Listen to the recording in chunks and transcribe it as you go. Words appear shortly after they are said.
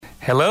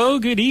Hello,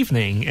 good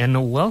evening,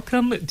 and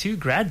welcome to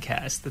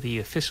GradCast, the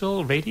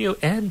official radio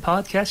and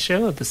podcast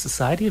show of the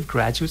Society of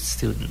Graduate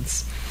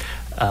Students.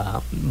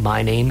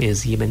 My name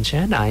is Yimin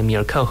Chen. I'm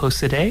your co-host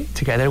today,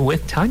 together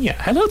with Tanya.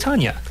 Hello,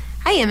 Tanya.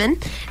 Hi,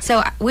 Yimin.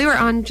 So we were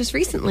on just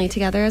recently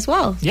together as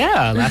well.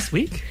 Yeah, last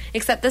week.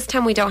 Except this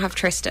time we don't have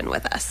Tristan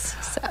with us.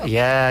 So.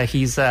 Yeah,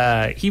 he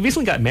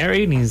recently got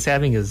married, and he's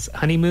having his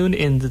honeymoon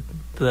in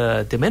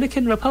the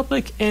Dominican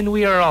Republic, and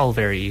we are all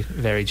very,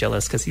 very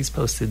jealous because he's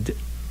posted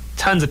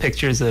tons of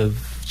pictures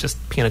of just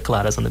pina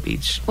coladas on the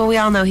beach. Well, we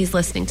all know he's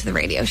listening to the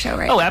radio show,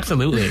 right? Oh,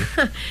 absolutely.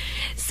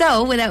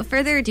 So, without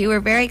further ado,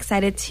 we're very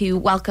excited to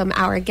welcome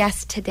our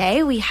guest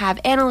today. We have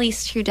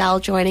Annalise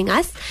Trudell joining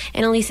us.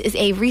 Annalise is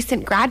a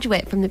recent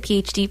graduate from the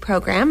PhD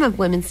program of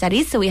Women's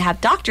Studies, so we have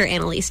Dr.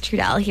 Annalise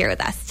Trudell here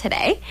with us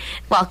today.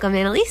 Welcome,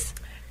 Annalise.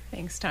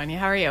 Thanks, Tanya.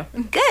 How are you?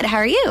 Good. How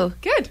are you?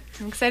 Good.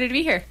 I'm excited to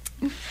be here.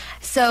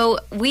 So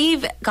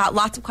we've got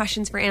lots of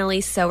questions for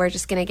Annalise, so we're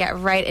just going to get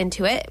right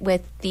into it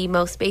with the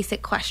most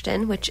basic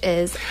question, which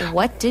is,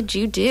 what did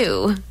you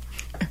do?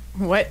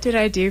 What did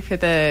I do for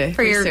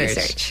your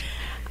research?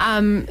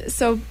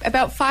 So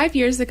about 5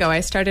 years ago, I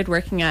started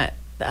working at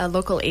a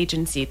local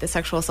agency, the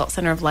Sexual Assault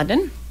Centre of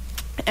London,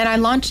 and I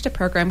launched a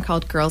program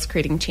called Girls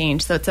Creating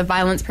Change. So it's a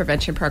violence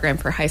prevention program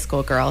for high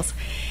school girls.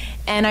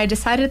 And I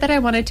decided that I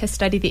wanted to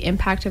study the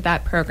impact of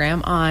that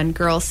program on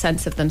girls'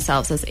 sense of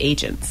themselves as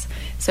agents.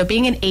 So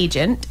being an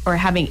agent or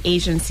having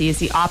agency is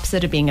the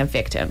opposite of being a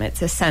victim.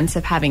 It's a sense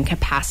of having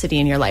capacity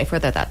in your life,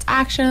 whether that's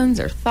actions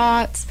or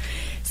thoughts.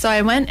 So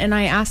I went and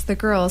I asked the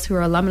girls who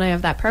are alumni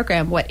of that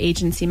program what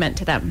agency meant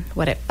to them,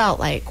 what it felt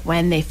like,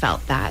 when they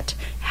felt that,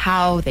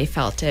 how they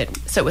felt it.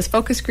 So it was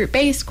focus group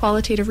based,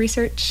 qualitative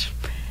research.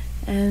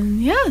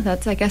 And yeah,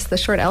 that's, I guess, the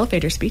short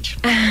elevator speech.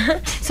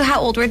 So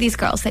how old were these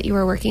girls that you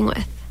were working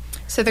with?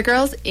 So the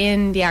girls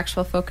in the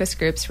actual focus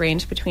groups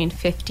range between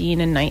 15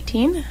 and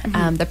 19.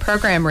 Mm-hmm. The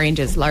program range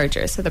is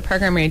larger. So the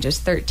program range is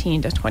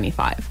 13 to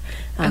 25.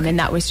 Okay. And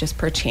that was just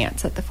per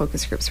chance that the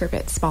focus groups were a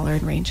bit smaller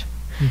in range.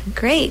 Mm-hmm.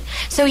 Great.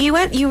 So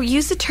you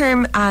used the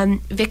term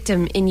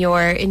victim in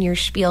your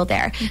spiel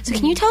there. Mm-hmm. So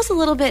can you tell us a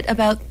little bit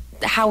about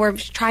how we're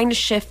trying to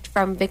shift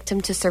from victim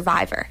to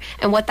survivor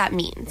and what that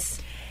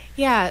means?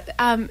 Yeah.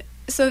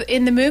 So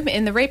in the movement,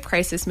 in the rape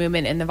crisis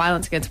movement and the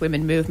violence against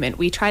women movement,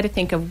 we try to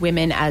think of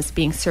women as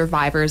being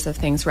survivors of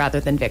things rather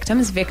than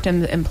victims.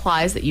 Victim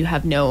implies that you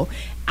have no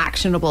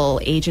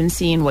actionable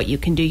agency in what you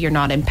can do. You're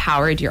not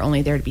empowered. You're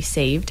only there to be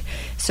saved.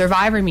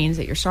 Survivor means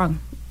that you're strong.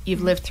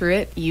 You've lived through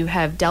it. You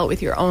have dealt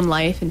with your own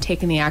life and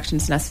taken the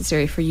actions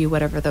necessary for you,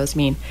 whatever those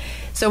mean.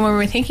 So when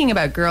we're thinking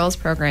about girls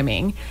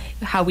programming,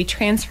 how we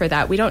transfer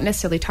that, we don't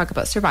necessarily talk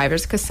about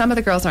survivors because some of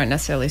the girls aren't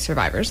necessarily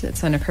survivors.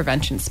 It's in a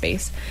prevention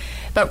space.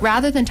 But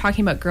rather than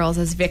talking about girls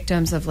as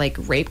victims of like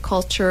rape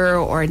culture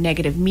or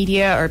negative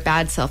media or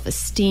bad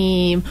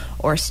self-esteem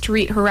or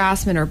street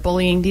harassment or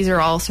bullying, these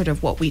are all sort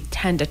of what we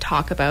tend to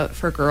talk about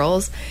for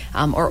girls,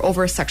 or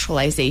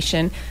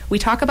over-sexualization. We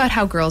talk about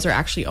how girls are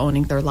actually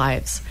owning their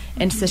lives.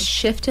 And it's a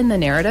shift in the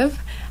narrative.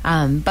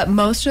 But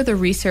most of the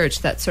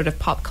research, that sort of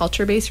pop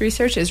culture-based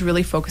research, is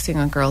really focusing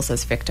on girls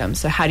as victims.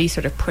 So how do you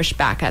sort of push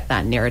back at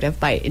that narrative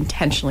by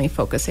intentionally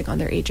focusing on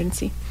their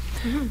agency?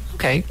 Mm-hmm.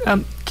 Okay.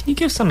 Can you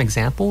give some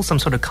examples, some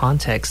sort of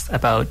context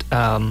about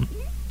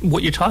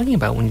what you're talking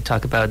about when you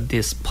talk about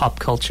this pop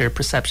culture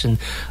perception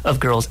of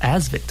girls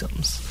as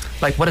victims?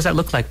 Like, what does that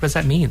look like? What does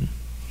that mean?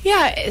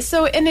 Yeah,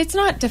 so, and it's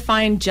not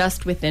defined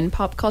just within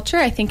pop culture.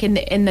 I think in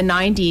the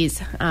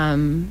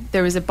 90s,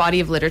 there was a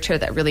body of literature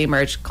that really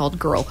emerged called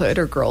girlhood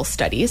or girl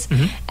studies.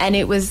 Mm-hmm. And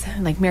it was,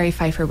 like Mary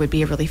Pfeiffer would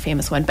be a really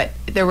famous one, but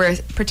there were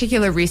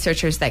particular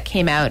researchers that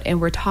came out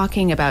and were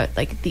talking about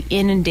like the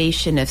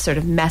inundation of sort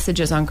of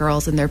messages on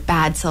girls and their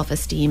bad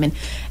self-esteem.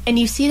 And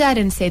you see that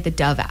in, say, the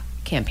Dove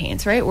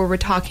campaigns, right, where we're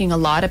talking a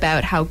lot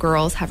about how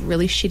girls have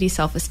really shitty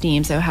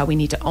self-esteem, so how we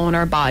need to own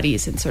our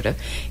bodies and sort of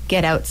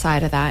get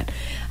outside of that.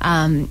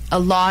 A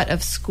lot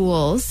of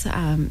schools,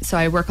 so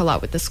I work a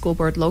lot with the school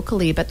board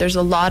locally, but there's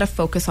a lot of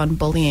focus on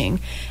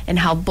bullying and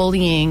how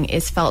bullying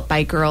is felt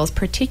by girls,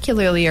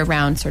 particularly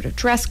around sort of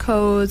dress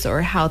codes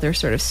or how they're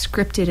sort of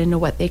scripted into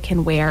what they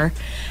can wear.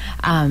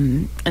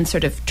 And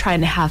sort of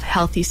trying to have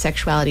healthy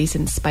sexualities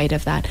in spite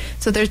of that.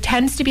 So there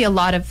tends to be a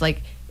lot of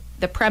like,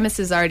 the premise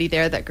is already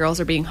there that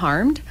girls are being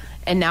harmed,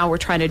 and now we're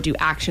trying to do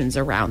actions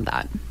around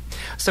that.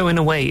 So in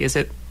a way, is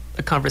it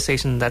a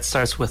conversation that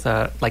starts with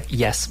a like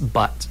yes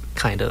but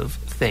kind of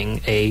thing,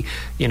 a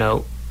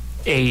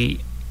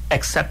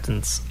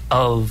acceptance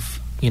of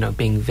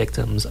being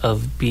victims,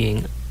 of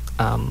being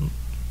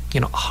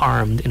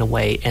harmed in a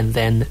way, and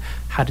then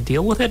how to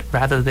deal with it,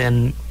 rather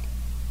than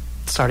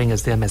starting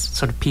as them as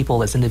sort of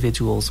people, as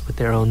individuals with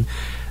their own,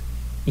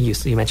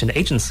 you mentioned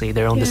agency,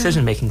 their own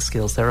decision-making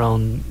skills, their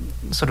own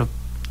sort of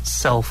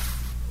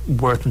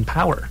self-worth and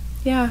power.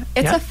 Yeah,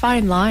 it's a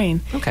fine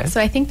line. Okay.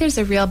 So I think there's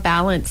a real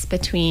balance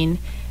between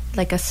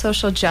like a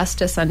social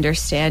justice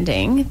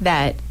understanding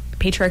that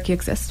patriarchy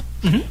exists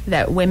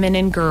that women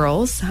and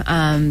girls,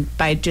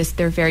 by just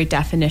their very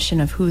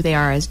definition of who they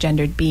are as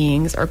gendered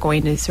beings, are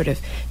going to sort of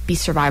be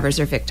survivors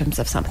or victims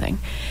of something.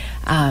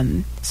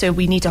 So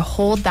we need to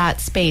hold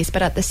that space,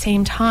 but at the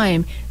same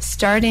time,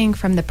 starting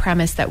from the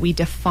premise that we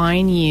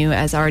define you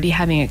as already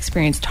having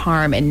experienced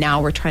harm, and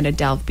now we're trying to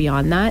delve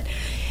beyond that,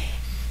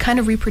 kind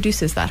of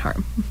reproduces that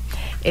harm.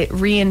 It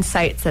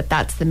re-incites that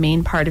that's the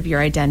main part of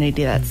your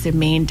identity, that's the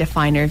main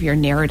definer of your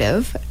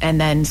narrative, and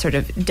then sort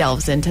of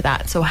delves into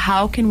that. So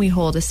how can we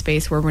hold a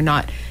space where we're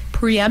not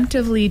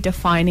preemptively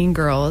defining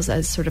girls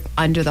as sort of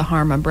under the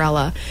harm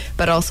umbrella,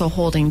 but also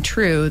holding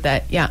true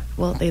that,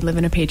 they live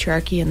in a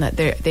patriarchy and that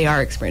they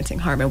are experiencing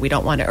harm, and we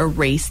don't want to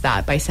erase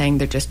that by saying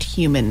they're just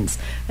humans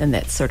and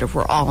that sort of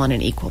we're all on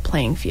an equal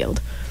playing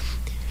field.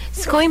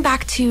 So going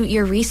back to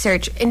your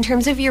research, in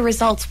terms of your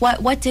results,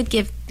 what did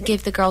give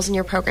the girls in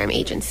your program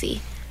agency?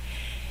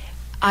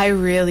 I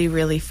really,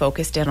 really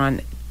focused in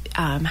on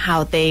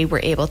how they were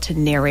able to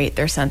narrate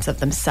their sense of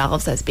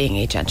themselves as being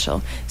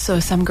agential. So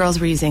some girls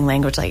were using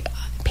language like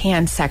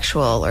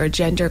pansexual or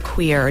gender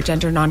queer or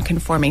gender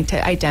nonconforming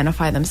to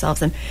identify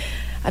themselves. And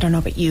I don't know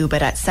about you,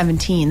 but at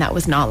 17, that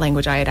was not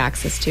language I had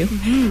access to.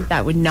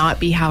 That would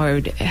not be how I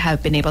would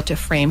have been able to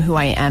frame who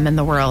I am in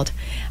the world.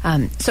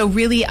 So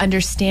really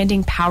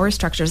understanding power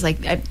structures,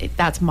 like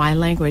that's my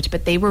language,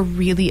 but they were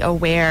really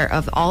aware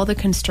of all the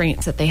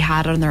constraints that they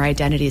had on their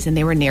identities, and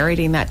they were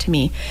narrating that to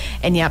me.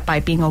 And yet by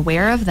being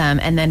aware of them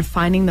and then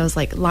finding those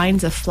like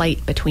lines of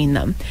flight between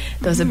them,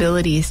 those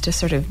abilities to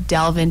sort of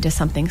delve into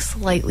something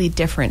slightly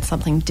different,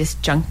 something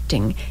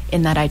disjuncting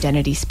in that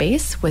identity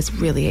space, was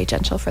really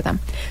agential for them.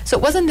 So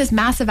it wasn't this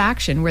massive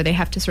action where they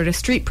have to sort of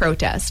street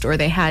protest, or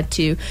they had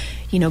to,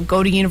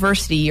 go to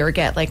university or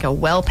get like a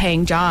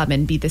well-paying job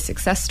and be the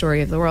success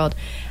story of the world.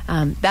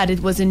 That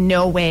it was in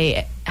no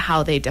way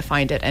how they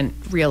defined it. And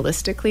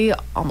realistically,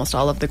 almost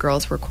all of the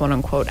girls were quote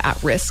unquote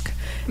at risk,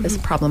 as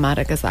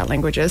problematic as that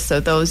language is. So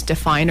those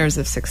definers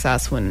of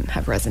success wouldn't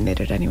have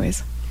resonated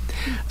anyways.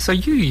 So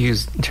you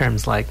use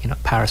terms like,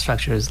 power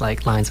structures,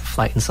 like lines of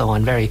flight and so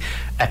on, very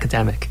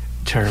academic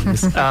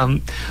terms.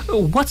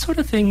 What sort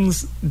of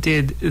things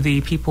did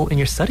the people in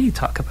your study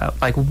talk about?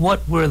 Like,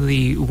 what were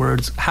the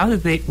words?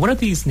 What are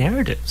these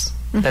narratives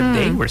that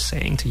they were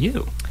saying to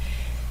you?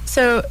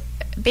 So,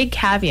 big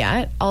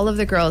caveat, all of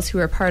the girls who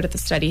were part of the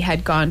study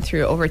had gone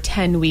through over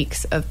 10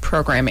 weeks of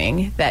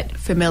programming that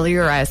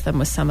familiarized them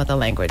with some of the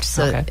language.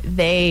 So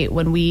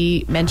when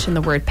we mention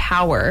the word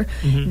power,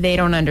 they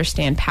don't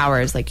understand power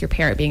as like your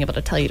parent being able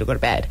to tell you to go to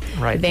bed.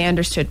 Right. They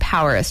understood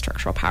power as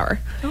structural power.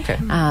 Okay.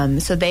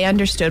 So they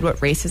understood what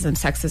racism,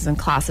 sexism,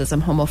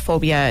 classism,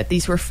 homophobia,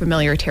 these were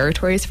familiar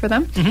territories for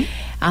them.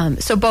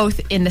 So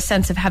both in the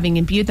sense of having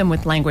imbued them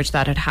with language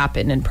that had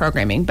happened in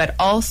programming, but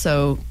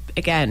also,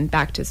 again,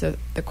 back to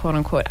the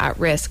quote-unquote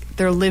at-risk,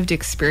 their lived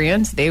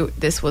experience,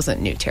 this wasn't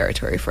new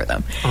territory for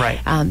them. Right.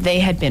 They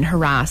had been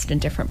harassed in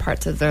different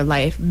parts of their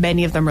life.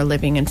 Many of them are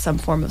living in some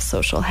form of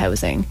social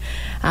housing.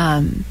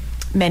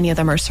 Many of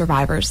them are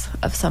survivors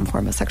of some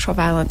form of sexual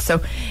violence. So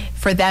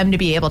for them to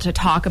be able to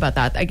talk about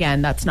that,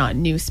 again, that's not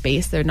new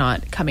space. They're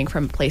not coming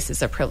from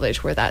places of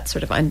privilege where that's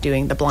sort of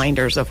undoing the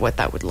blinders of what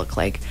that would look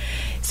like.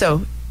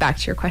 So back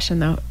to your question,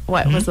 though,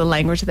 what was the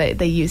language that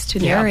they used to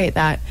narrate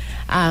that?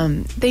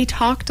 They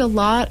talked a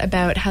lot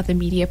about how the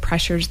media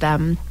pressures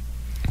them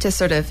to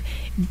sort of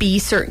be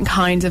certain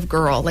kinds of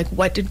girl. Like,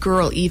 what did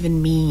girl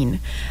even mean?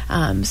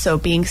 So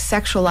being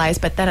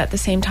sexualized, but then at the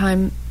same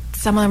time,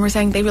 some of them were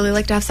saying they really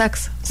like to have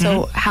sex.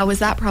 So how was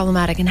that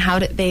problematic? And how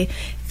did they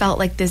felt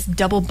like this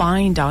double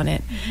bind on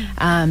it?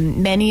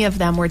 Many of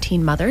them were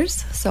teen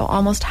mothers. So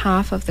almost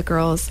half of the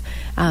girls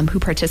who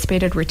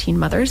participated were teen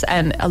mothers.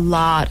 And a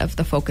lot of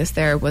the focus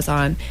there was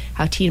on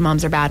how teen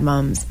moms are bad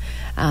moms.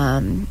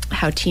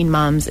 How teen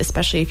moms,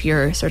 especially if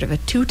you're sort of a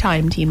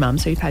two-time teen mom,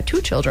 so you've had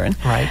two children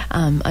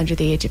under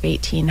the age of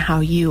 18,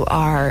 how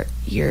you're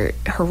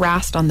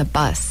harassed on the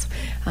bus,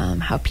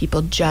 how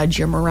people judge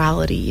your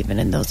morality even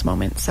in those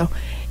moments. So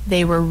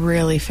they were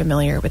really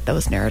familiar with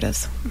those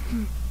narratives.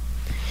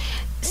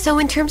 So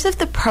in terms of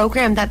the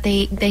program that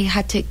they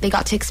got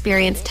to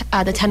experience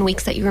the 10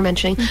 weeks that you were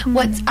mentioning,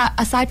 what's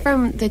aside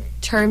from the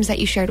terms that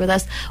you shared with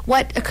us,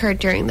 what occurred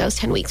during those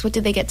 10 weeks? What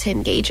did they get to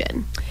engage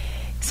in?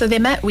 So they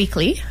met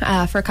weekly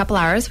for a couple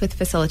hours with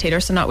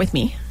facilitators, so not with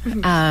me.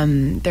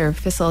 They're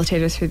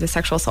facilitators through the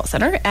Sexual Assault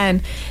Center.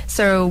 And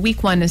so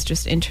week one is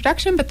just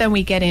introduction, but then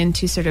we get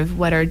into sort of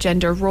what are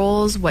gender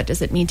roles, what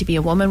does it mean to be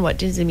a woman, what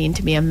does it mean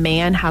to be a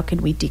man, how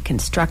can we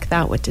deconstruct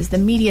that, what does the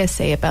media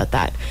say about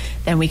that?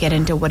 Then we get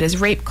into what is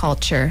rape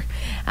culture,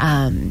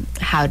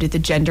 how do the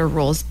gender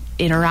roles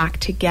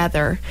interact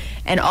together.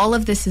 And all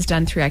of this is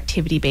done through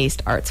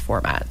activity-based arts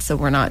formats. So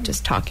we're not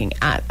just talking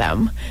at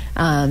them.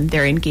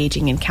 They're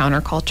engaging in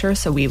counterculture.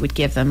 So we would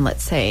give them,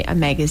 let's say, a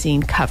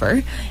magazine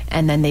cover,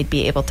 and then they'd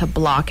be able to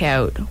block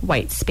out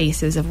white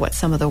spaces of what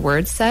some of the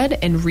words said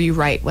and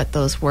rewrite what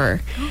those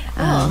were.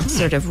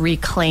 Sort of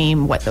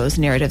reclaim what those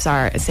narratives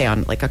are, say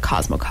on like a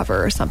Cosmo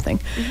cover or something.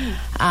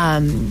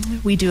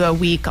 We do a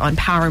week on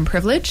power and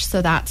privilege.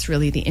 So that's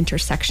really the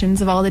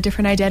intersections of all the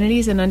different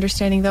identities and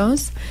understanding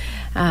those.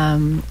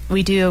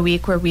 We do a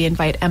week where we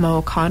invite Emma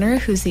O'Connor,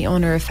 who's the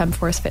owner of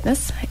FemForce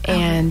Fitness,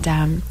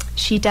 and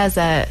she does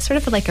a sort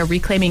of like a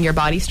reclaiming your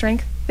body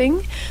strength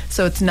thing.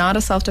 So it's not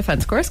a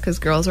self-defense course, because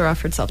girls are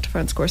offered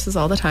self-defense courses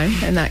all the time,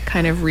 and that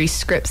kind of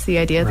re-scripts the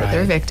idea that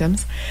they're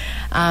victims.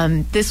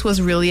 This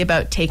was really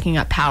about taking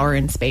up power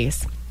in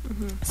space.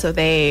 So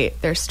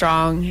they're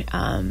strong,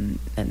 and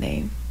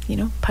they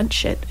punch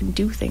shit and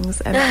do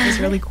things, and that was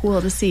really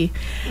cool to see.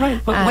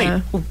 Right. But wait,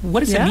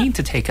 what does it mean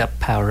to take up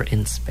power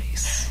in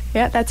space?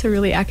 Yeah, that's a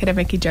really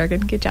academic-y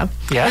jargon. Good job.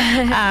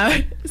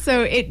 Yeah.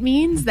 So it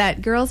means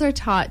that girls are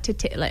taught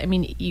to I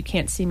mean, you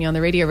can't see me on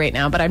the radio right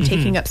now, but I'm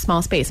taking up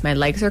small space. My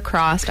legs are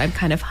crossed. I'm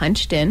kind of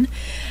hunched in.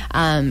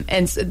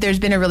 And so there's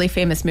been a really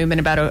famous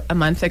movement about a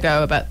month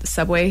ago about the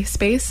subway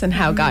space and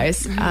how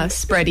guys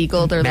spread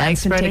eagle their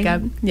legs and take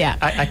up. Yeah.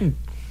 I can...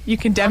 You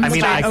can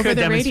demonstrate I over could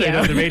the demonstrate radio.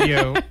 over the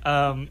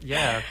radio.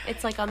 Yeah.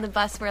 It's like on the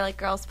bus where like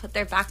girls put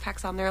their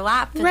backpacks on their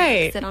lap and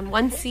Right. sit on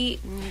one seat.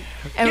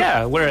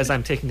 Yeah, whereas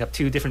I'm taking up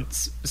two,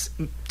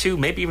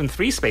 maybe even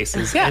three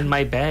spaces in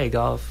my bag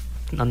on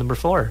number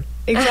 4.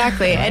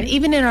 Exactly. And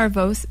even in our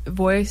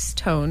voice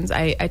tones,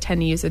 I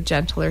tend to use a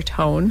gentler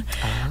tone.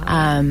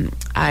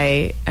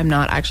 I am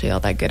not actually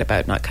all that good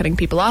about not cutting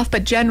people off,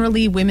 but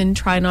generally women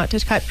try not to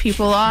cut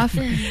people off.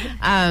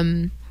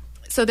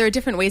 So there are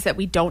different ways that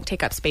we don't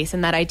take up space,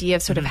 and that idea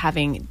of sort of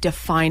having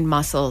defined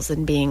muscles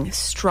and being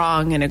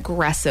strong and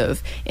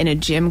aggressive in a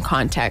gym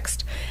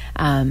context.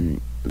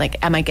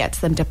 Like Emma gets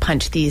them to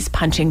punch these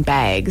punching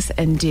bags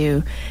and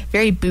do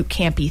very boot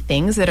campy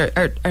things that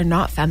are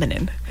not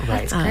feminine.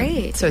 Right. That's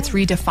great. So it's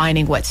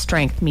redefining what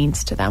strength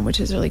means to them, which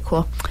is really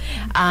cool.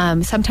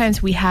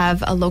 Sometimes we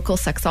have a local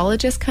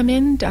sexologist come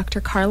in,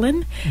 Dr.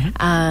 Carlin,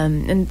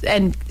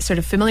 and sort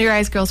of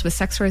familiarize girls with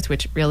sex toys,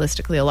 which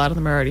realistically a lot of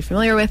them are already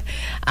familiar with,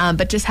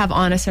 but just have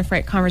honest and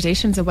frank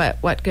conversations of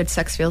what good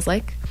sex feels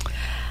like.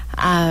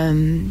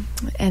 And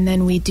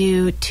then we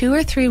do 2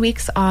 or 3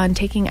 weeks on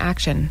taking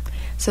action.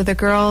 So the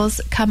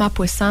girls come up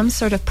with some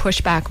sort of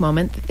pushback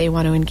moment that they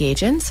want to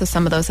engage in. So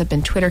some of those have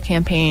been Twitter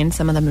campaigns.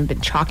 Some of them have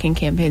been chalking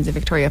campaigns at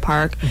Victoria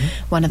Park.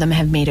 One of them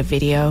have made a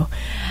video.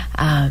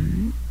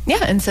 And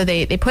so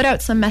they put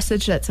out some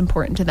message that's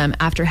important to them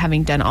after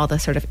having done all the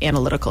sort of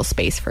analytical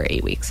space for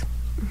 8 weeks.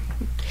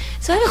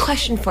 So I have a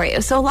question for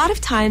you. So a lot of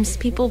times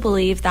people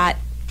believe that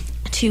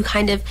to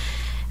kind of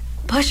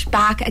push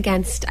back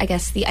against, I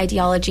guess, the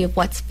ideology of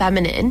what's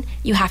feminine,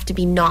 you have to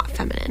be not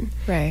feminine.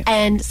 Right.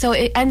 And so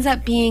it ends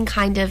up being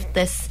kind of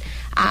this,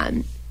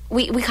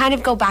 we kind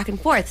of go back and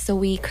forth. So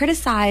we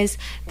criticize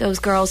those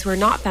girls who are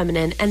not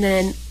feminine, and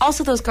then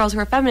also those girls who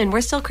are feminine, we're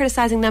still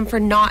criticizing them for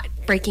not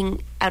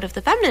breaking out of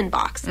the feminine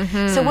box.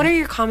 So what are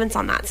your comments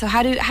on that? So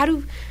how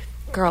do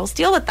girls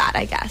deal with that,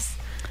 I guess?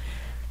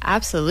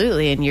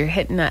 Absolutely, and you're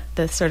hitting at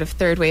the sort of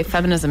third wave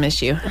feminism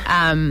issue.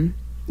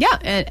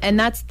 And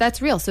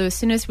that's real. So as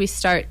soon as we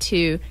start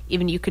to,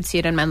 even you could see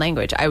it in my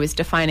language, I was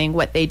defining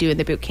what they do in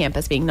the boot camp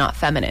as being not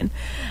feminine,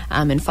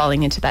 and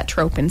falling into that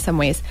trope in some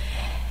ways.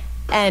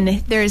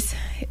 And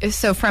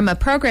so from a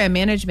program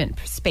management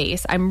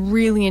space, I'm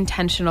really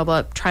intentional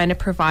about trying to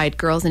provide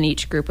girls in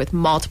each group with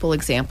multiple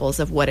examples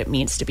of what it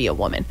means to be a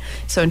woman.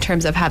 So in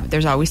terms of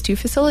there's always 2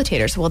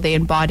 facilitators. Well, they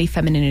embody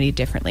femininity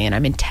differently, and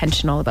I'm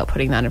intentional about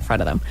putting that in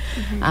front of them.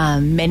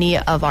 Many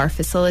of our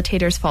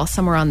facilitators fall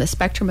somewhere on the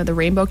spectrum of the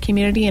rainbow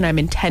community, and I'm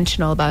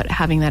intentional about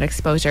having that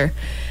exposure.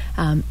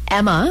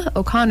 Emma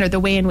O'Connor,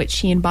 the way in which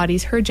she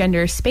embodies her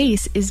gender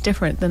space is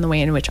different than the way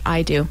in which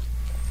I do.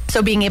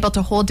 So being able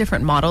to hold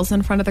different models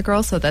in front of the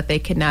girls so that they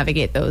can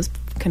navigate those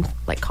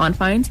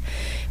confines.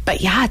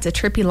 But yeah, it's a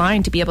trippy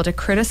line to be able to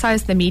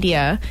criticize the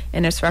media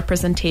and its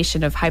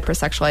representation of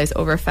hypersexualized,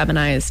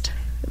 over-feminized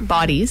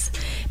bodies,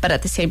 but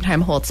at the same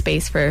time hold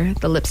space for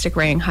the lipstick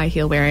wearing, high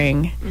heel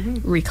wearing,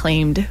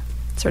 reclaimed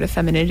sort of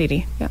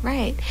femininity. Yeah.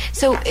 Right.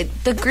 So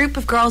the group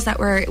of girls that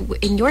were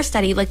in your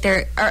study, not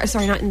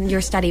in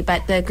your study,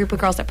 but the group of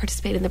girls that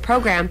participated in the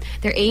program,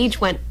 their age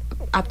went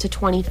up to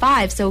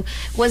 25. So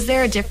was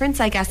there a difference,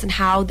 I guess, in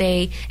how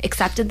they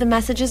accepted the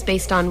messages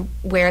based on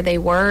where they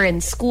were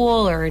in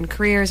school or in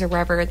careers or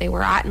wherever they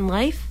were at in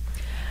life?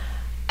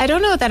 I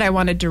don't know that I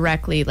want to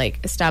directly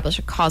establish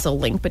a causal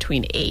link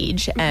between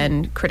age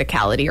and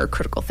criticality or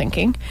critical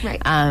thinking.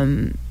 Right.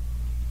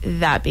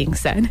 That being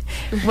said,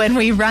 when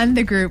we run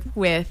the group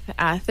with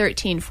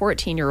 13,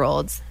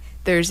 14-year-olds,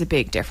 there's a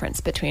big difference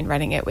between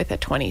running it with a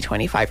 20,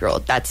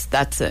 25-year-old. That's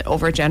an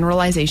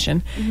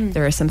overgeneralization.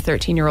 There are some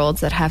 13-year-olds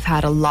that have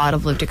had a lot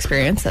of lived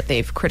experience that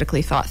they've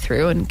critically thought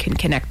through and can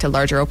connect to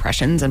larger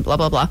oppressions and blah,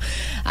 blah, blah.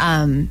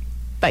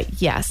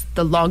 But yes,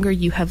 the longer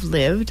you have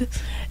lived,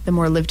 the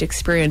more lived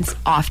experience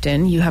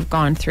often you have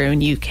gone through,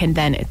 and you can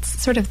then, it's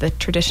sort of the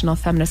traditional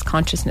feminist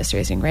consciousness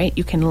raising, right?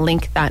 You can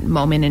link that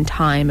moment in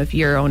time of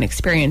your own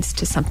experience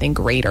to something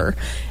greater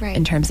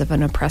in terms of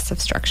an oppressive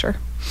structure.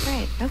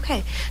 Right.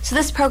 Okay. So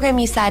this program,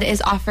 you said,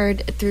 is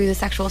offered through the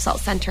Sexual Assault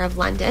Centre of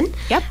London.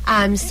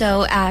 Yep.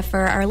 So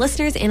for our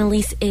listeners,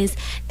 Annalise is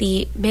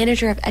the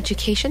manager of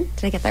education.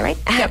 Did I get that right?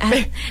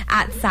 Yep.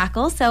 At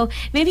SACL. So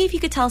maybe if you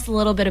could tell us a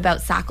little bit about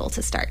SACL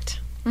to start.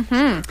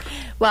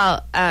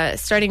 Well,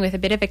 starting with a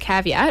bit of a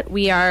caveat,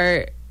 we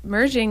are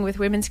merging with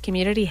Women's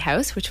Community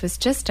House, which was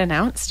just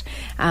announced.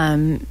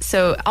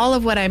 So all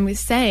of what I'm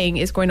saying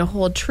is going to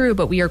hold true,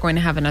 but we are going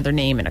to have another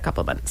name in a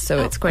couple of months.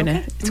 So it's going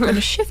to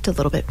shift a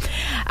little bit.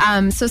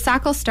 So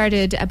SACL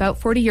started about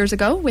 40 years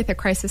ago with a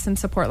crisis and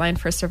support line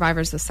for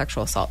survivors of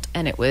sexual assault,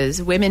 and it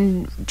was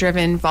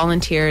women-driven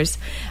volunteers.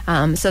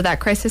 So that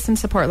crisis and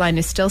support line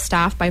is still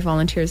staffed by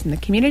volunteers in the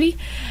community.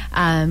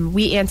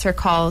 We answer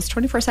calls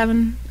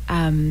 24/7.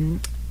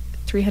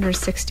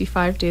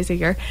 365 days a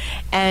year,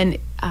 and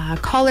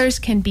callers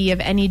can be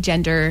of any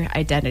gender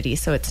identity,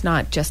 so it's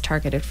not just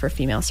targeted for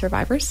female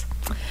survivors.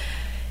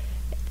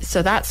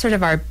 So that's sort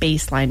of our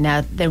baseline.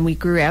 Now, then we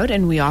grew out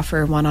and we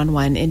offer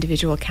one-on-one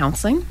individual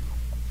counseling,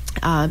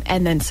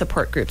 and then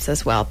support groups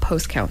as well,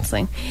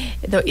 post-counseling.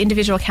 The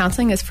individual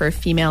counseling is for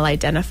female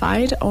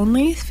identified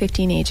only,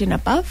 15 age and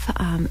above.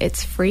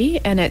 It's free,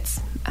 and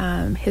it's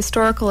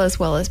historical as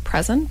well as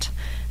present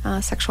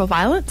sexual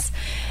violence.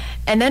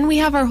 And then we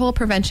have our whole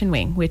prevention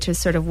wing, which is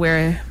sort of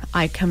where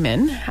I come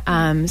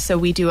in. So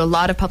we do a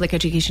lot of public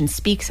education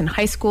speaks in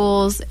high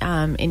schools,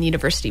 in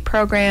university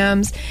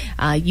programs.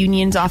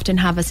 Unions often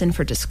have us in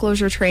for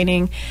disclosure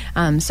training.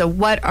 So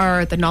what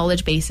are the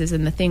knowledge bases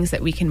and the things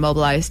that we can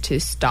mobilize to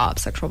stop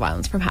sexual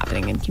violence from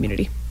happening in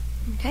community?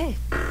 Okay.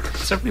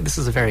 Certainly this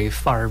is a very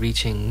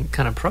far-reaching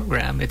kind of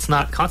program. It's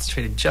not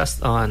concentrated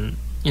just on,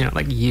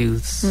 like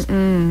youths,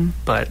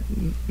 but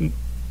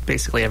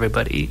basically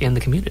everybody in the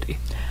community.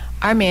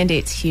 Our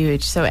mandate's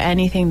huge, so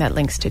anything that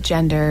links to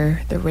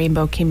gender, the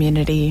rainbow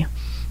community,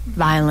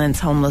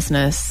 violence,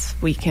 homelessness,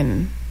 we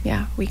can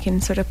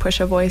sort of push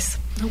a voice.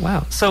 Oh,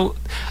 wow. So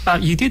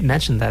you did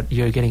mention that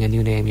you're getting a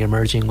new name, you're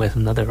merging with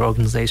another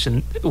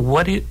organization.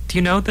 Do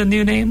you know the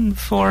new name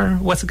for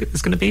what's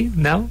it's going to be?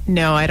 No?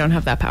 No, I don't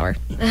have that power.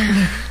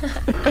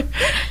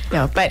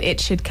 No, but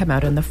it should come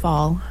out in the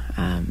fall.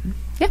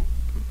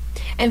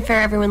 And for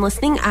everyone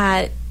listening,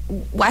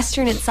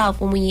 Western itself,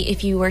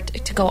 if you were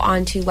to go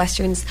on to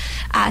Western's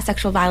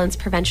sexual violence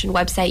prevention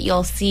website,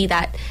 you'll see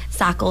that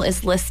SACL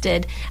is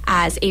listed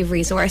as a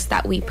resource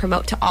that we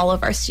promote to all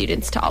of our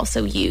students to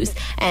also use.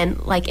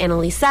 And like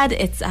Annalise said,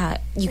 it's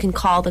you can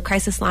call the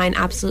crisis line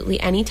absolutely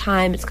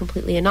anytime. It's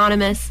completely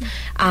anonymous.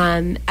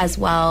 As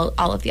well,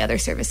 all of the other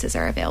services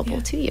are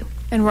available to you.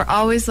 And we're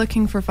always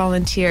looking for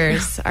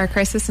volunteers. Our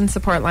crisis and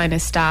support line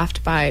is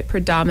staffed by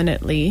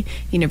predominantly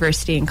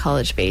university and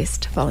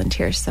college-based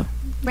volunteers. So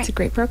it's a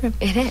great program.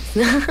 It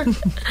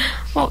is.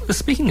 Well,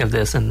 speaking of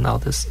this and all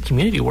this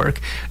community work,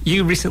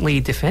 you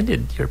recently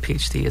defended your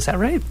PhD. Is that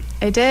right?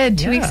 I did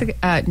 2 weeks ago.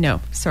 No,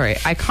 sorry.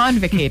 I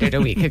convocated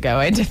a week ago.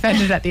 I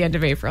defended at the end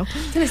of April. I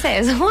was going to say,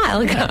 it was a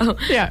while ago.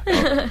 Yeah.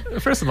 Well,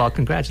 first of all,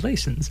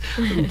 congratulations.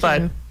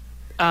 But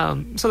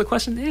so the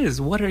question is,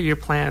 what are your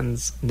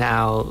plans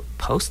now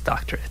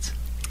post-doctorate?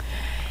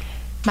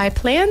 My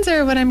plans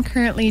are what I'm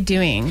currently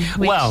doing.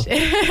 Which, well,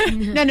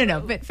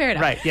 no, but fair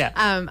enough. Right, yeah.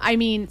 I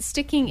mean,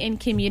 sticking in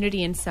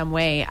community in some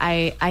way.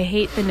 I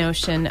hate the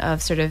notion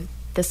of sort of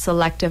the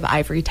selective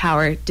ivory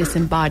tower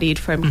disembodied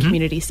from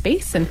community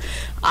space, and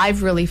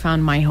I've really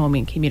found my home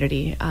in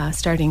community.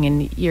 Starting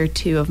in year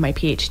 2 of my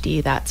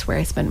PhD, that's where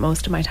I spent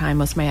most of my time,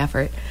 most of my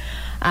effort.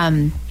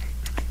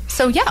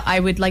 So yeah, I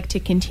would like to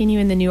continue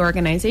in the new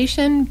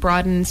organization,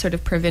 broaden sort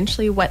of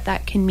provincially what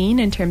that can mean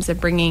in terms of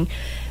bringing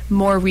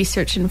more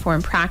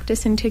research-informed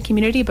practice into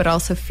community, but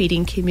also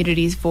feeding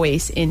community's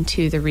voice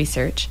into the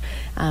research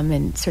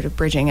and sort of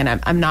bridging.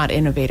 And I'm not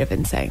innovative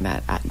in saying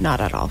that,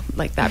 not at all.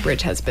 Like that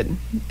bridge has been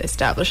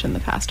established in the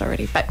past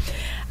already. But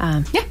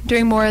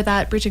doing more of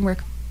that bridging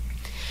work.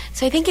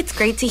 So I think it's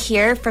great to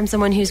hear from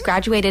someone who's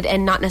graduated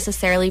and not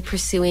necessarily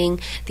pursuing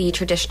the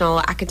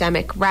traditional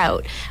academic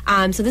route.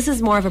 So this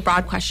is more of a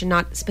broad question,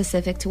 not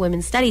specific to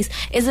women's studies.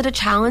 Is it a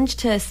challenge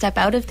to step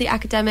out of the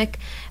academic,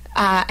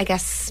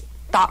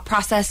 thought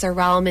process or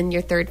realm in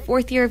your 3rd,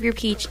 4th year of your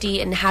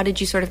PhD? And how did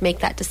you sort of make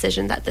that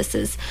decision that this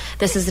is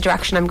the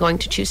direction I'm going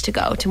to choose to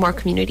go, to more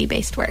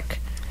community-based work?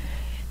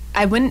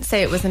 I wouldn't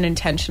say it was an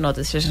intentional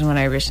decision when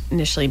I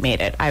initially made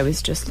it. I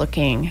was just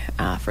looking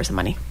for some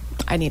money.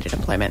 I needed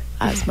employment,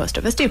 as most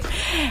of us do.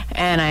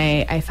 And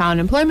I found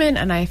employment,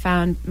 and I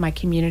found my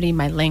community,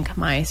 my link,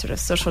 my sort of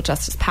social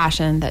justice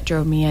passion that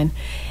drove me in.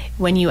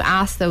 When you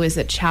ask, though, is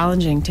it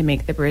challenging to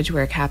make the bridge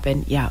work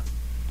happen? Yeah,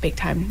 big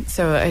time.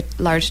 So a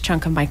large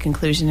chunk of my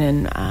conclusion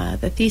in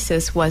the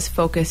thesis was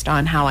focused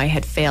on how I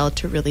had failed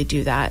to really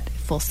do that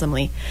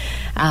fulsomely,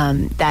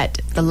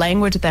 that the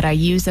language that I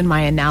use in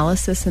my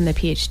analysis in the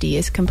PhD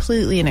is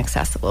completely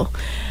inaccessible.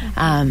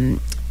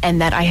 And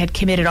that I had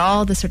committed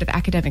all the sort of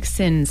academic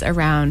sins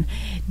around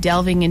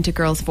delving into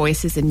girls'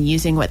 voices and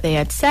using what they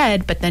had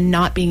said, but then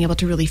not being able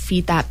to really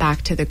feed that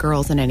back to the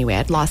girls in any way.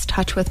 I'd lost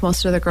touch with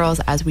most of the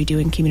girls, as we do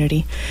in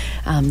community.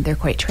 They're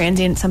quite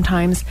transient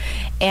sometimes.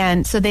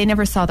 And so they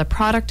never saw the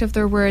product of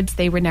their words.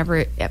 They were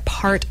never a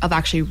part of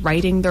actually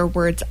writing their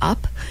words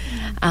up.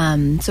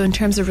 So in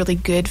terms of really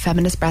good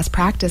feminist best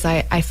practice,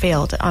 I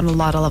failed on a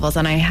lot of levels,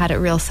 and I had a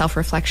real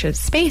self-reflection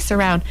space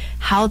around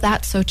how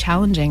that's so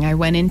challenging. I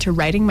went into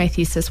writing my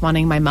thesis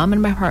wanting my mom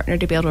and my partner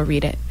to be able to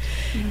read it.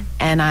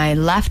 And I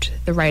left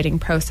the writing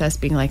process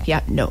being like, yeah,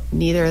 no,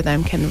 neither of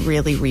them can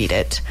really read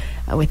it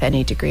with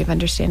any degree of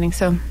understanding.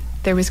 So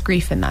there was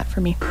grief in that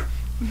for me.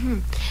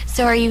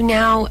 So are you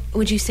now,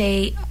 would you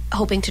say,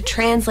 hoping to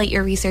translate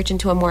your research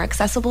into a more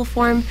accessible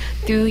form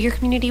through your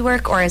community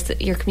work, or is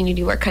your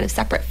community work kind of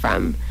separate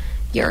from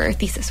your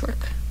thesis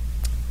work?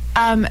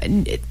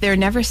 They're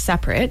never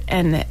separate,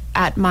 and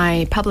at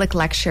my public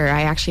lecture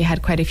I actually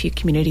had quite a few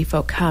community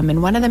folk come,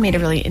 and one of them made a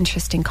really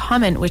interesting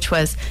comment, which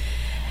was,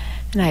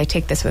 and I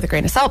take this with a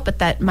grain of salt, but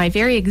that my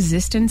very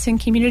existence in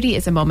community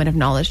is a moment of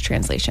knowledge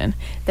translation.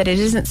 That it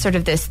isn't sort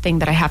of this thing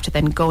that I have to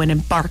then go and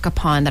embark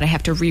upon, that I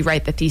have to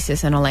rewrite the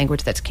thesis in a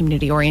language that's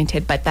community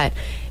oriented, but that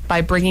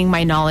by bringing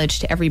my knowledge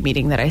to every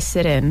meeting that I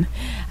sit in,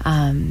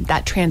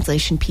 that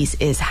translation piece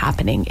is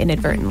happening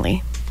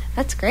inadvertently.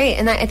 That's great,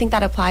 and I think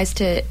that applies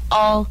to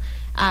all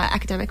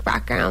academic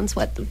backgrounds,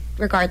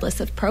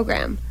 regardless of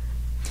program.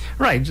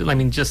 Right. I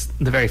mean, just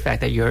the very fact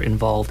that you're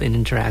involved in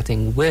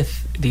interacting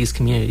with these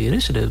community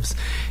initiatives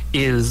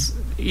is,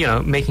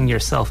 making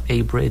yourself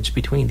a bridge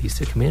between these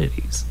two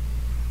communities.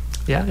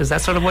 Yeah, is that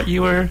sort of what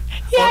you were?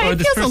 Yeah,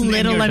 it feels a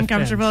little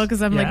uncomfortable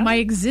because I'm like, my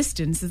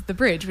existence is the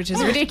bridge, which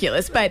is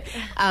ridiculous. But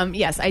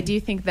yes, I do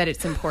think that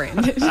it's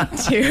important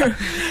to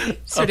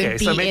sort of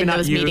be in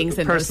those meetings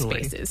and those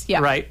spaces. Yeah,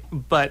 right.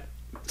 But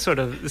sort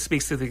of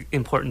speaks to the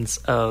importance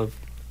of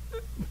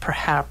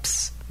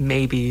perhaps,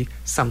 maybe,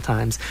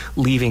 sometimes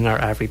leaving our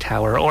ivory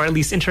tower, or at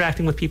least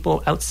interacting with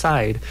people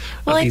outside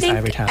of these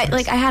ivory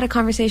towers. I had a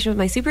conversation with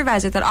my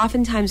supervisor that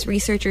oftentimes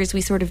researchers,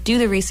 we sort of do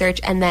the research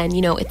and then,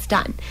 it's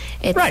done.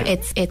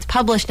 It's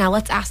published. Now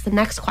let's ask the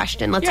next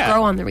question. Let's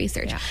grow on the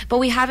research. Yeah. But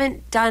we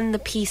haven't done the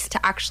piece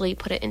to actually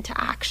put it into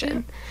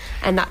action.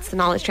 And that's the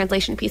knowledge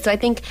translation piece. So I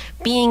think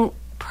being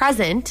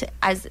present,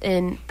 as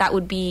in that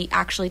would be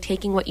actually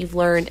taking what you've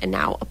learned and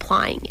now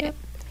applying it,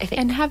 I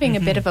think. And having a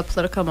bit of a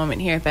political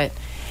moment here, but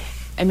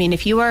I mean,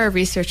 if you are a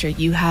researcher,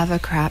 you have a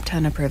crap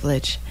ton of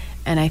privilege,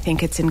 and I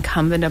think it's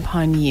incumbent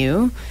upon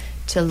you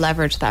to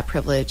leverage that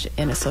privilege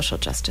in a social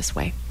justice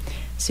way.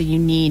 So you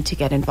need to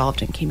get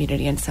involved in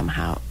community in some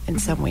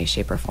way,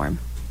 shape, or form.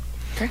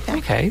 Perfect.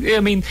 Okay. I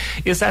mean,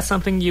 is that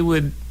something you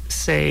would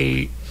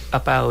say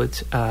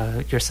about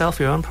yourself,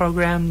 your own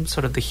program,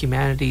 sort of the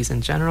humanities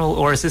in general,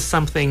 or is this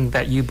something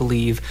that you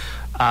believe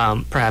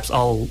perhaps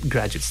all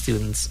graduate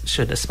students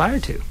should aspire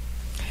to?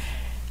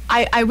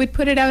 I would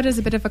put it out as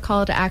a bit of a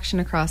call to action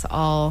across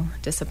all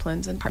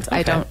disciplines and parts.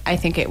 Okay. I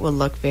think it will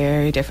look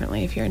very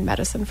differently if you're in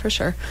medicine, for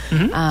sure,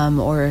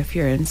 or if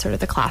you're in sort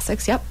of the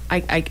classics. Yep,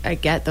 I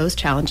get those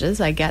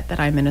challenges. I get that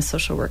I'm in a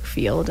social work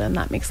field, and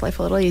that makes life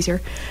a little easier.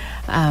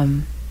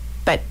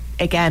 But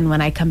again,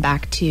 when I come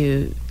back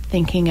to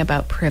thinking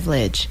about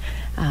privilege,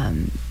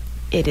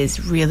 it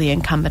is really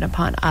incumbent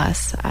upon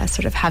us,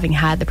 sort of having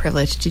had the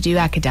privilege to do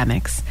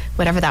academics,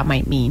 whatever that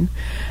might mean,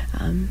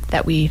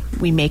 that we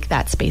make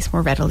that space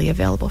more readily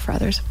available for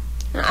others.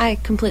 I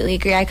completely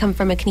agree. I come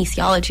from a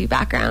kinesiology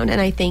background, and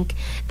I think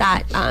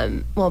that,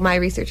 my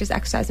research is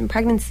exercise and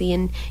pregnancy,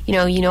 and,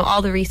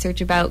 all the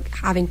research about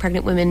having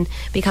pregnant women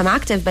become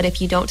active, but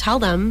if you don't tell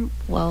them,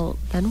 well,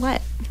 then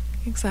what?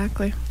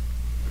 Exactly.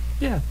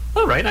 Yeah.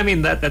 All right. I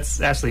mean,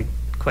 that's actually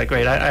quite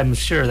great. I'm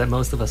sure that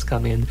most of us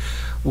come in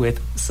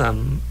with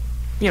some,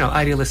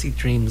 idealistic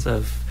dreams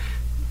of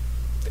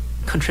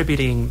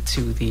contributing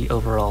to the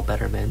overall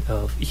betterment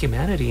of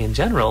humanity in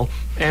general,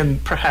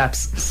 and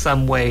perhaps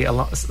somewhere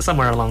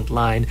along the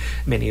line,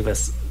 many of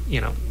us,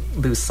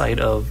 lose sight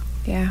of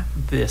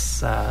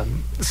this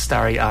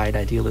starry-eyed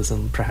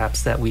idealism,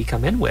 perhaps, that we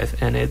come in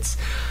with, and it's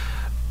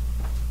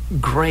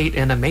great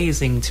and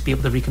amazing to be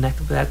able to reconnect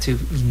with that, to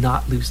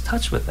not lose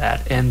touch with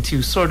that, and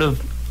to sort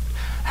of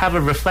have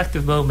a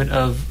reflective moment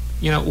of,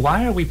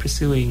 why are we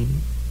pursuing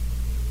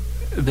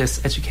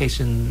this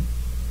education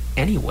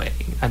anyway?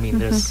 I mean,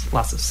 there's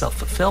lots of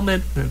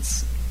self-fulfillment.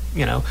 It's,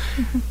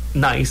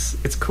 nice.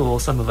 It's cool.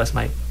 Some of us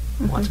might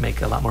want to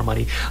make a lot more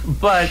money.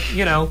 But,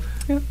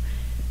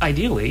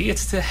 ideally,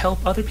 it's to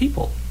help other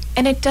people.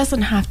 And it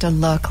doesn't have to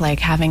look like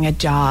having a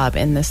job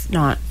in this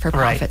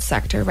not-for-profit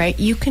sector, right?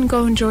 You can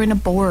go and join a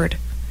board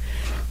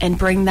and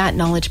bring that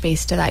knowledge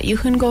base to that. You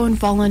can go and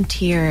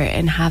volunteer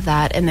and have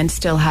that, and then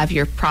still have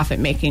your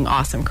profit-making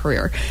awesome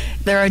career.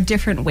 There are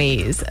different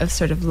ways of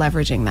sort of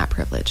leveraging that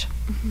privilege.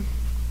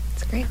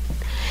 That's great.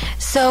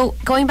 So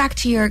going back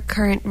to your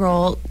current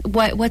role,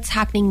 what's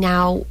happening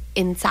now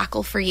in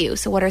SACL for you?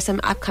 So what are some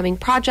upcoming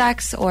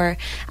projects, or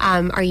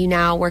are you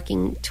now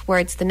working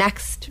towards the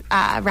next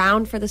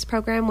round for this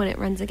program when it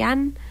runs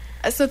again?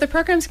 So the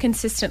program's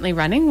consistently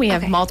running. We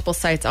have multiple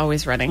sites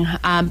always running.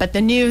 But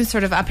the new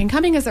sort of up and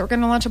coming is that we're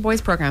going to launch a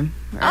boys program,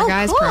 our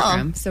guys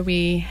program. So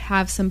we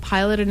have some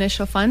pilot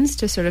initial funds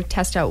to sort of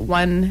test out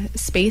one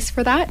space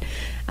for that.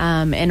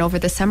 And over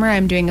the summer,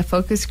 I'm doing a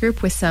focus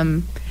group with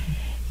some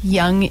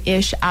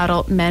young-ish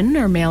adult men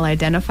or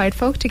male-identified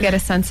folk to get a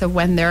sense of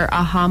when their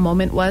aha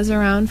moment was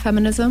around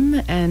feminism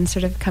and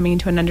sort of coming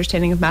into an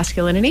understanding of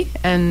masculinity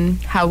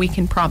and how we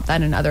can prompt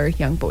that in other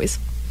young boys.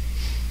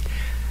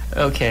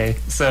 Okay,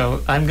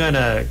 so I'm going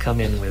to come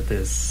in with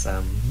this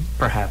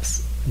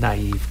perhaps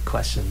naive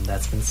question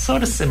that's been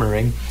sort of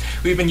simmering.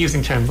 We've been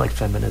using terms like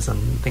feminism,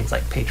 things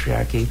like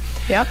patriarchy.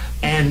 Yep.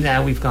 And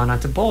now we've gone on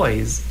to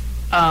boys.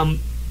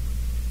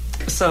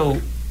 So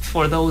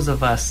for those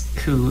of us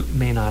who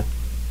may not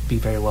be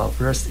very well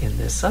versed in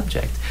this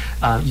subject,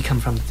 you come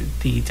from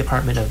the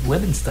Department of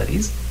Women's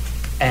Studies.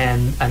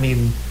 And, I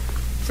mean,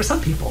 for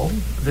some people,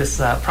 this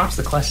prompts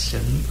the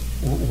question,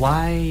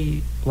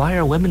 why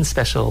are women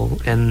special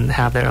and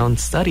have their own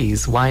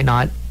studies? Why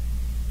not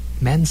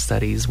men's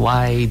studies?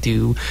 Why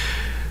do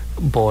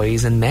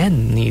boys and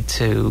men need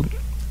to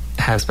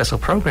have special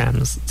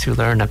programs to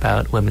learn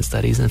about women's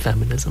studies and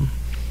feminism?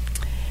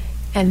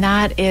 And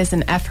that is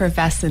an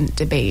effervescent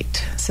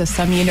debate. So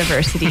some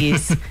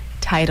universities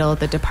title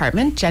the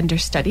department Gender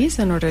Studies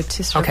in order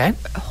to sort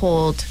of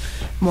hold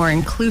more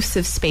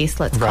inclusive space,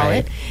 let's call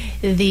it.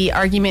 The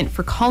argument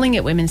for calling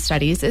it Women's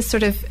Studies is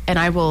sort of, and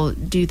I will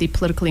do the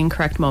politically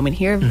incorrect moment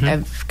here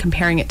of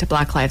comparing it to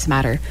Black Lives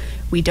Matter.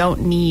 We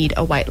don't need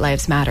a White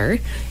Lives Matter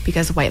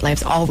because white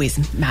lives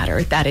always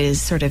matter. That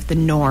is sort of the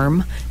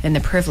norm and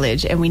the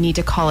privilege, and we need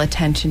to call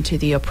attention to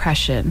the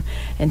oppression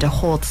and to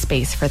hold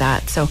space for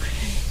that. So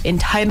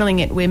entitling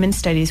it Women's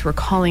Studies, we're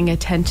calling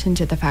attention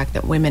to the fact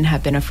that women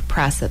have been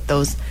oppressed, that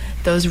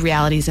those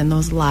realities and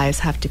those lives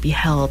have to be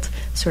held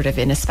sort of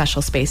in a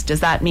special space. Does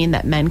that mean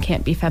that men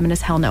can't be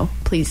feminists? Hell no.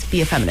 Please be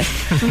a feminist.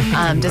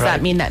 Does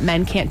that mean that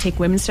men can't take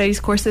women's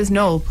studies courses?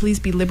 No. Please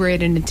be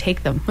liberated and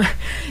take them.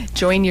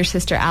 Join your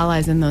sister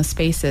allies in those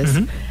spaces.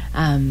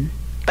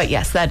 But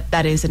yes,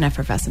 that is an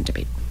effervescent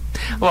debate.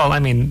 Well, I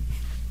mean,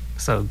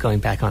 so going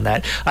back on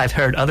that, I've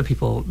heard other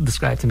people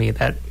describe to me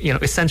that,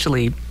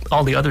 essentially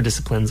all the other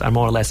disciplines are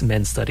more or less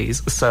men's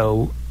studies.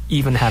 So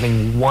even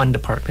having one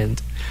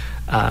department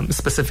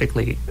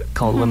specifically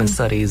called women's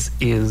studies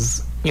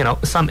is,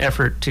 some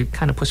effort to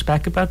kind of push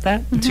back about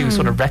that, to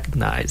sort of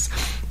recognize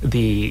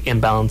the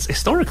imbalance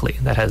historically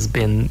that has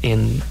been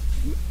in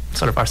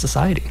sort of our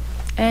society.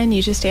 And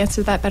you just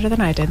answered that better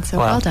than I did, so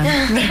well done.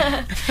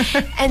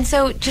 And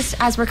so just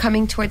as we're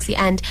coming towards the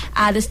end,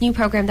 this new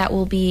program that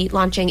we'll be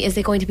launching, is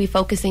it going to be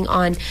focusing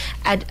on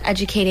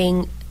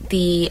educating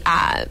the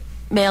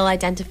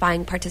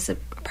male-identifying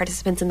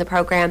participants in the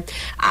program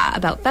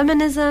about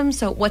feminism?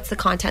 So what's the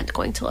content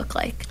going to look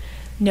like?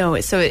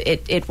 No, so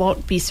it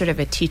won't be sort of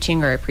a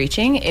teaching or a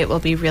preaching. It will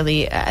be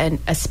really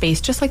a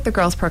space, just like the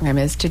girls program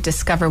is, to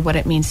discover what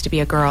it means to be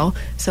a girl.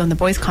 So in the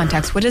boys'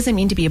 context, what does it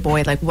mean to be a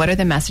boy? Like, what are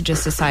the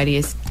messages society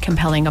is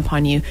compelling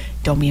upon you?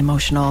 Don't be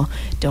emotional.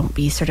 Don't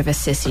be sort of a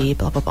sissy,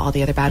 blah, blah, blah, all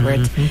the other bad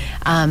words.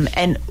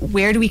 And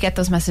where do we get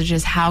those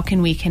messages? How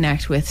can we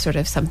connect with sort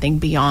of something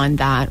beyond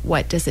that?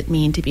 What does it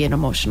mean to be an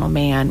emotional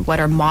man? What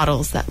are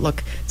models that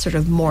look sort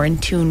of more in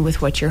tune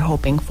with what you're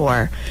hoping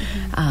for?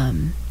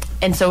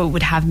 And so it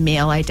would have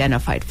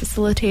male-identified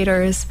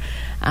facilitators,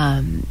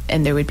 and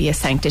there would be a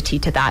sanctity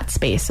to that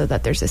space so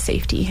that there's a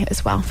safety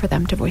as well for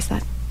them to voice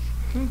that.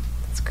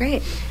 That's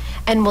great.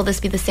 And will this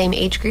be the same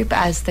age group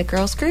as the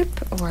girls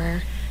group,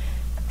 or?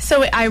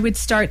 So I would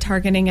start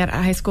targeting at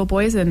high school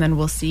boys, and then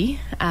we'll see.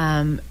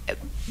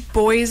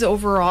 Boys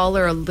overall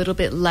are a little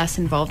bit less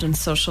involved in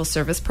social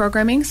service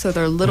programming, so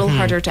they're a little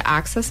harder to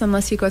access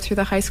unless you go through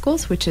the high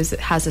schools, which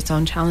has its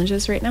own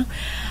challenges right now.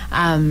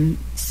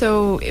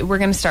 So we're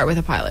going to start with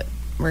a pilot.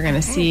 We're going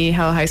to see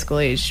how high school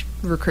age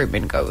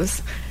recruitment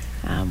goes.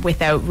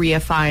 Without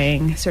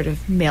reifying sort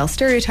of male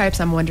stereotypes,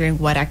 I'm wondering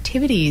what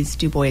activities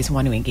do boys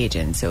want to engage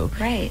in. So,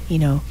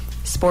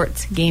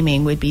 sports,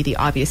 gaming would be the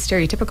obvious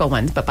stereotypical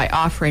ones, but by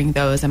offering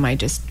those, am I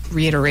just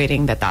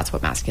reiterating that that's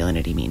what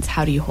masculinity means?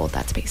 How do you hold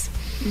that space?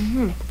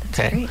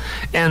 That's great.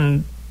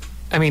 And,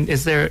 I mean,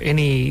 is there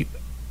any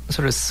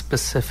sort of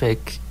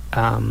specific,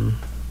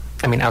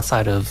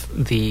 outside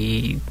of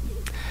the,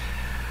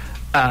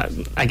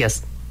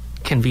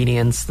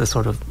 convenience, the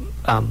sort of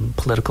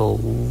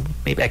political,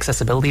 maybe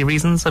accessibility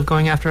reasons of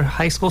going after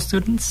high school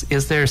students,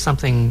 is there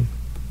something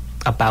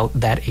about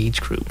that age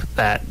group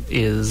that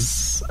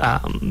is,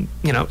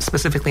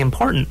 specifically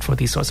important for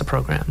these sorts of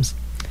programs?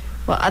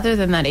 Well, other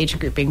than that age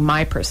group being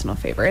my personal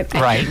favorite,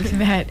 I Right. think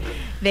that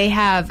they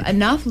have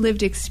enough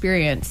lived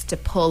experience to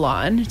pull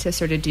on to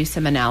sort of do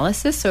some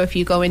analysis. So if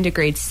you go into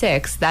grade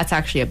 6, that's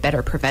actually a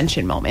better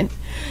prevention moment.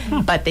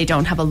 But they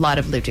don't have a lot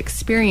of lived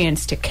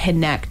experience to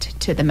connect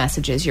to the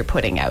messages you're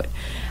putting out.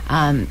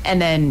 And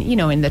then,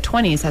 in the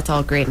 20s, that's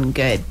all great and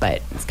good,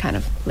 but it's kind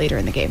of later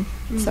in the game.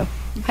 So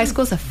high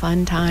school's a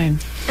fun time.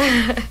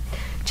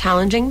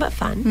 Challenging but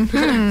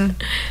fun.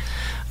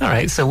 All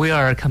right, so we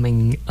are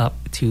coming up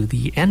to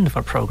the end of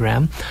our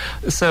program.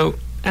 So,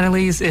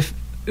 Annalise, if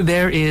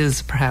there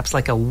is perhaps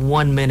like a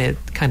 1-minute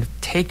kind of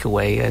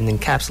takeaway, an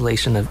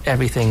encapsulation of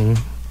everything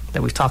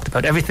that we've talked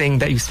about, everything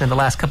that you spent the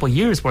last couple of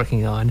years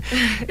working on,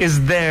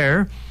 is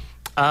there,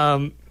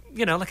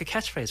 like a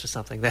catchphrase or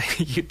something that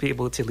you'd be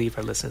able to leave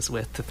our listeners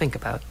with to think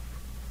about?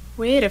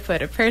 Way to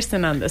put a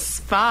person on the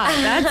spot.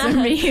 That's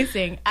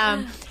amazing.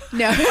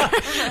 No.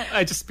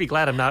 I'd just be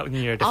glad I'm not in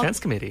your defense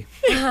committee.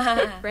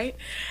 Right?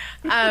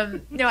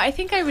 No, I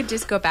think I would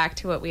just go back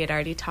to what we had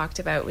already talked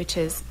about, which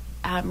is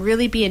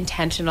really be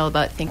intentional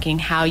about thinking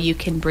how you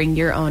can bring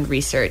your own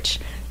research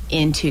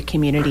into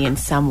community in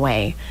some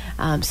way.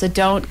 So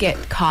don't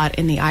get caught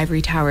in the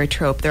ivory tower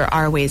trope. There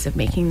are ways of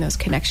making those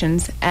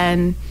connections.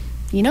 And,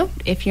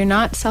 if you're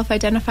not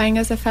self-identifying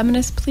as a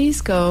feminist, please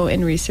go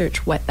and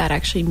research what that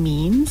actually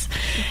means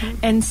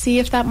and see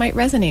if that might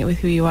resonate with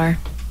who you are.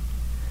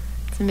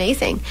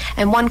 Amazing.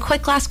 And one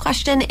quick last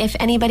question. If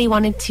anybody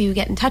wanted to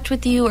get in touch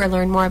with you or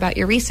learn more about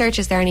your research,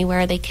 is there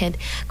anywhere they could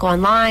go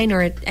online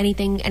or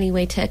any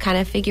way to kind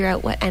of figure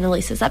out what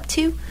Annalise is up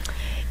to?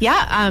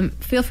 Yeah,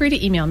 feel free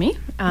to email me.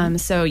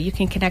 So you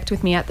can connect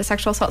with me at the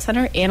Sexual Assault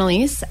Center,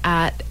 Annalise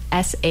at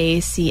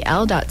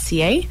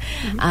sacl.ca.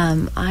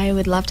 I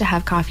would love to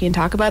have coffee and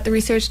talk about the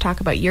research,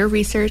 talk about your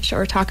research,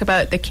 or talk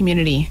about the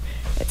community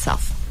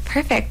itself.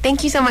 Perfect.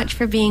 Thank you so much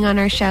for being on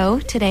our show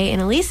today,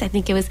 Annalise. I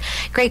think it was a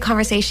great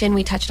conversation.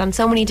 We touched on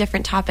so many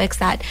different topics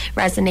that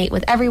resonate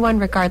with everyone,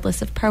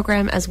 regardless of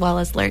program, as well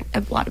as learn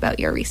a lot about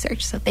your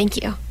research. So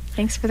thank you.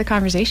 Thanks for the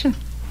conversation.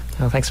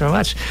 Well, thanks very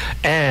much.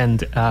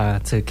 And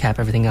to cap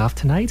everything off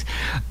tonight,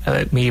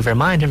 let me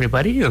remind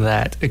everybody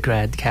that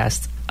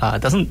GradCast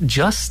doesn't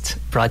just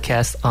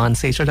broadcast on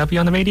CHRW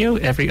on the radio.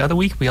 Every other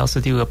week, we also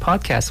do a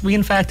podcast. We,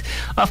 in fact,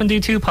 often do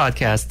 2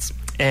 podcasts.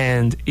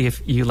 And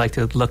if you like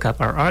to look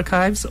up our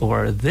archives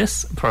or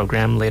this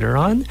program later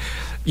on,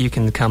 you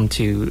can come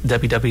to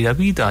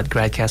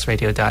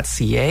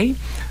www.gradcastradio.ca.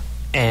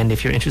 And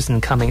if you're interested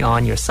in coming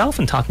on yourself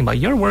and talking about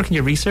your work and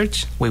your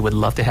research, we would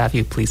love to have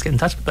you. Please get in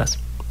touch with us.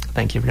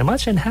 Thank you very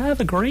much and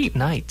have a great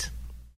night.